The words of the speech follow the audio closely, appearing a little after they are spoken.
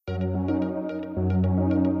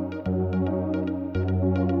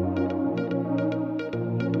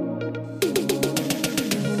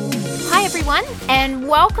everyone, and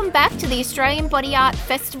welcome back to the Australian Body Art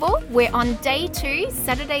Festival. We're on day 2,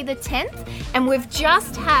 Saturday the 10th, and we've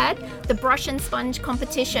just had the brush and sponge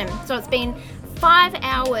competition. So it's been 5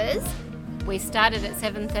 hours. We started at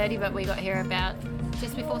 7:30, but we got here about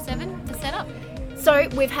just before 7 to set up. So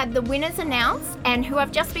we've had the winners announced, and who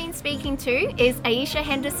I've just been speaking to is Aisha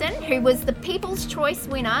Henderson, who was the People's Choice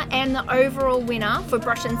winner and the overall winner for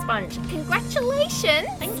Brush and Sponge. Congratulations!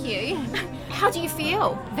 Thank you. How do you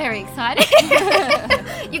feel? Very excited.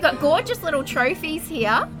 You've got gorgeous little trophies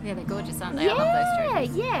here. Yeah, they're gorgeous, aren't they? I love those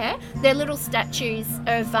trophies. Yeah. They're little statues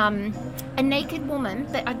of a naked woman,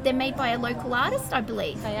 but they're made by a local artist, I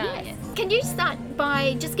believe. They are, yes. Can you start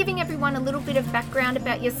by just giving everyone a little bit of background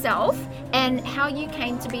about yourself and how you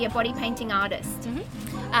came to be a body painting artist?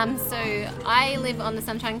 So I live on the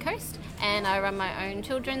Sunshine Coast and I run my own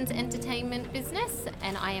children's entertainment business,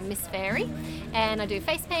 and I am Miss Fairy, and I do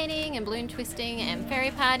face painting and balloon twisting and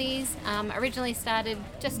fairy parties. Originally started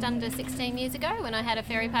just under 16 years ago when I had a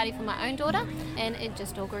fairy party for my own daughter, and it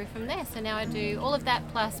just all grew from there. So now I do all of that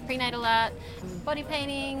plus prenatal art, body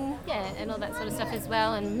painting, and all that sort of stuff as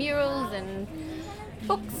well, and murals and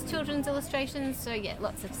books, children's illustrations, so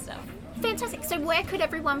lots of stuff. Fantastic. So where could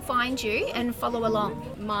everyone find you and follow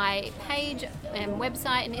along? My page and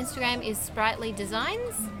website and Instagram is Sprightly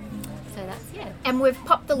Designs. So that's, And we've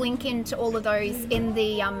popped the link into all of those in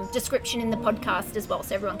the description in the podcast as well,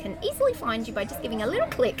 so everyone can easily find you by just giving a little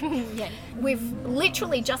click. We've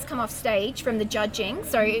literally just come off stage from the judging,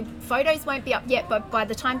 so photos won't be up yet, but by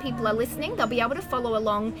the time people are listening, they'll be able to follow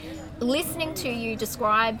along, listening to you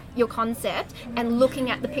describe your concept and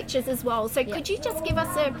looking at the pictures as well. So could you just give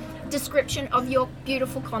us a description of your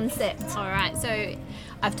beautiful concept? All right, so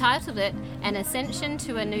I've titled it An Ascension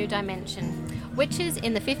to a New Dimension. Witches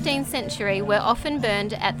in the 15th century were often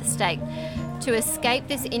burned at the stake. To escape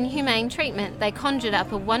this inhumane treatment, they conjured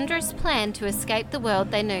up a wondrous plan to escape the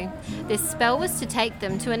world they knew. This spell was to take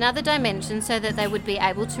them to another dimension so that they would be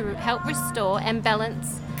able to help restore and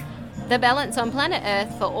balance the balance on planet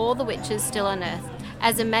Earth for all the witches still on Earth.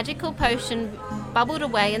 As a magical potion bubbled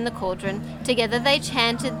away in the cauldron, together they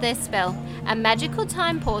chanted their spell. A magical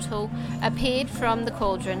time portal appeared from the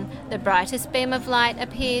cauldron. The brightest beam of light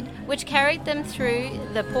appeared, which carried them through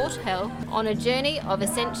the portal on a journey of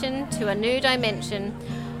ascension to a new dimension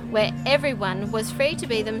where everyone was free to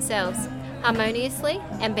be themselves, harmoniously,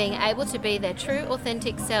 and being able to be their true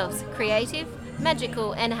authentic selves, creative,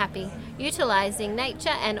 magical and happy, utilising nature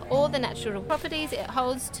and all the natural properties it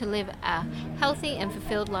holds to live a healthy and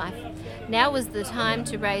fulfilled life. Now was the time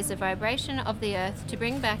to raise the vibration of the earth to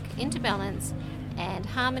bring back into balance and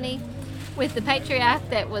harmony with the patriarch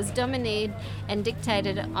that was dominated and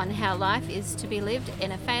dictated on how life is to be lived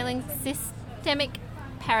in a failing systemic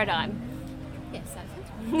paradigm. Yes, that's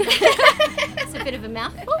it. It's a bit of a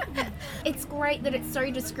mouthful. It's great that it's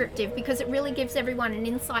so descriptive because it really gives everyone an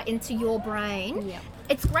insight into your brain. Yeah.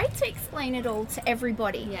 It's great to explain it all to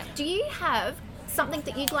everybody. Yeah. Do you have something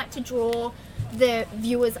that you'd like to draw the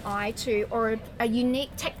viewer's eye to, or a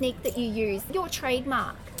unique technique that you use, your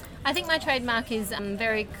trademark? I think my trademark is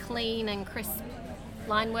very clean and crisp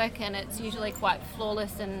line work, and it's usually quite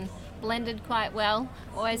flawless and blended quite well.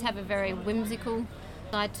 Always have a very whimsical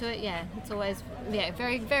side to it. It's always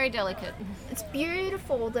very, very delicate. It's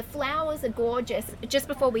beautiful. The flowers are gorgeous. Just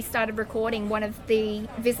before we started recording, one of the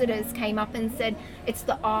visitors came up and said it's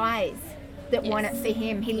the eyes that won it for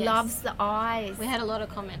him. He loves the eyes. We had a lot of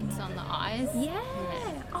comments on the eyes. Yeah.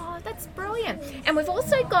 Oh, that's brilliant. And we've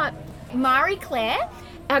also got Marie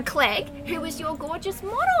Clegg, who is your gorgeous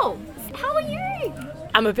model. How are you?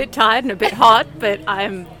 I'm a bit tired and a bit hot, but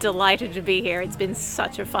I'm delighted to be here. It's been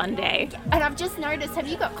such a fun day. And I've just noticed, have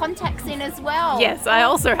you got contacts in as well? Yes, I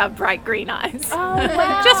also have bright green eyes. Oh,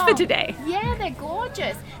 wow. Just for today. Yeah, they're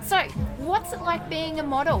gorgeous. So, what's it like being a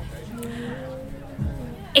model?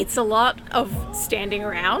 It's a lot of standing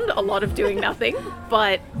around, a lot of doing nothing,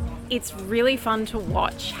 but it's really fun to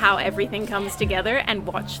watch how everything comes together and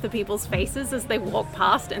watch the people's faces as they walk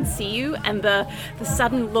past and see you, and the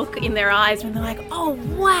sudden look in their eyes when they're like, oh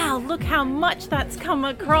wow, look how much that's come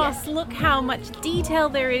across, look how much detail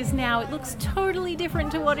there is now, it looks totally different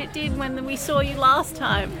to what it did when we saw you last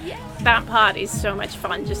time. That part is so much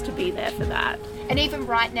fun, just to be there for that. And even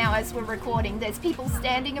right now as we're recording, there's people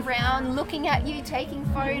standing around looking at you, taking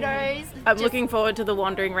photos. I'm looking forward to the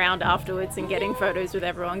wandering round afterwards and getting photos with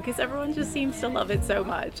everyone, because everyone just seems to love it so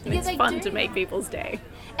much, and it's fun to make people's day.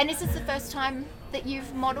 And is this the first time that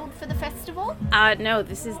you've modelled for the festival? No,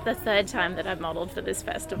 this is the third time that I've modelled for this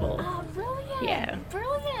festival. Oh, brilliant. Yeah.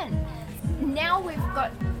 Brilliant. Now we've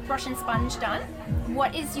got brush and sponge done.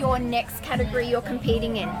 what is your next category you're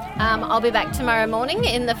competing in? I'll be back tomorrow morning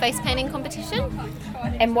in the face painting competition.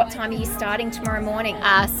 And what time are you starting tomorrow morning?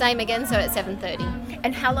 Same again, so at 7:30.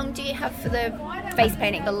 And how long do you have for the face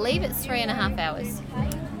painting? I believe it's 3.5 hours.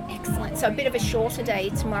 Excellent. So a bit of a shorter day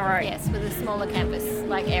tomorrow. Yes, with a smaller canvas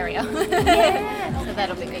area. Yeah. So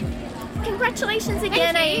that'll be good. Congratulations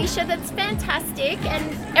again, Aisha. That's fantastic.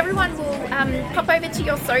 And everyone will pop over to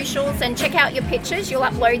your socials and check out your pictures. You'll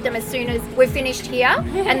upload them as soon as we're finished here,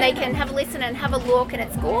 and they can have a listen and have a look, and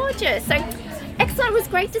it's gorgeous. So excellent. It was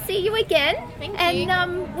great to see you again. Thank you.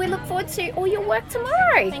 And we look forward to all your work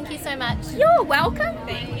tomorrow. Thank you so much. You're welcome.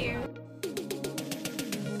 Thank you.